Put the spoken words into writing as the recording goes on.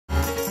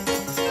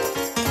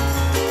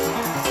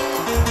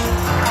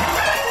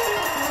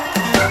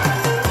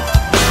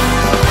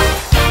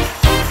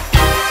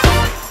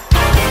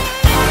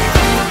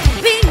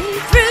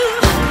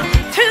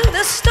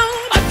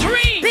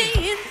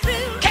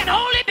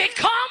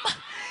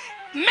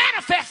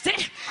manifest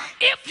it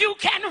if you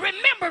can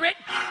remember it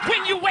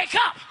when you wake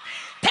up.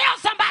 Tell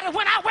somebody,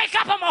 when I wake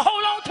up, I'm going to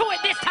hold on to it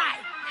this time.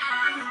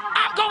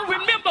 I'm going to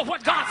remember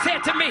what God said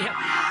to me.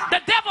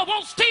 The devil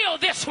won't steal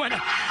this one. A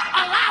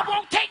lie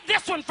won't take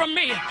this one from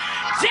me.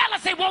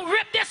 Jealousy won't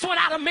rip this one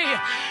out of me.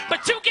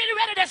 But you getting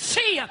ready to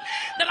see that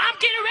I'm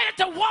getting ready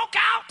to walk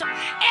out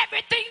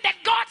everything that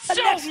God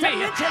showed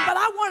me. But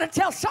I want to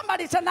tell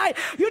somebody tonight,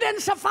 you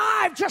didn't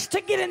survive just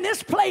to get in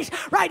this place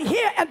right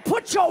here and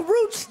put your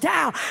roots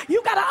down.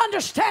 You got to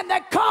understand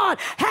that God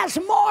has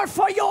more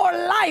for your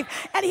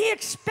life, and he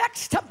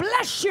expects to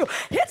bless you.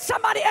 Hit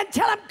somebody and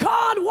tell him,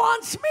 God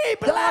wants me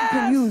blessed. God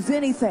can use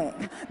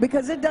anything,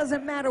 because it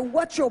doesn't matter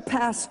what your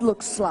past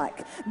looks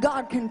like.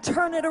 God can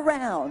turn it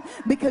around,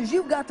 because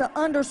you've got to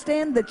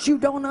understand that you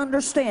don't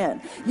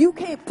understand. You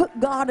can't put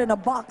God in a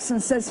box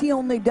and says he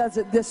only does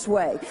it this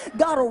way.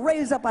 God will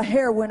raise up a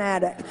heroin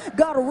addict.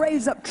 God will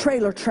raise up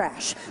trailer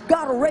trash.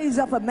 God will raise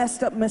up a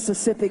messed up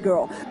Mississippi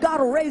girl. God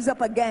will raise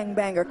up a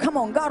gangbanger. Come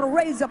on, God will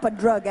raise up a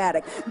drug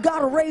addict.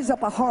 God will raise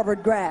up a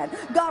Harvard grad.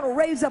 God will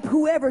raise up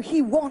whoever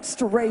he wants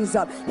to raise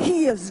up.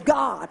 He is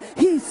God.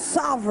 He's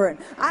sovereign.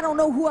 I don't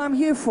know who I'm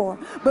here for,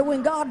 but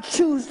when God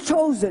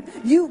chose it,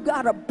 you've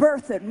got to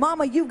birth it.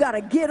 Mama, you got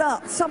to get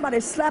up. Somebody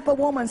slap a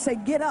woman and say,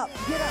 get up,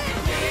 get up.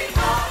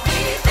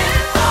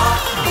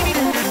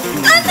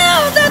 I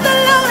know that the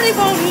Lord, he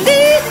won't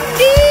leave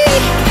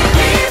me.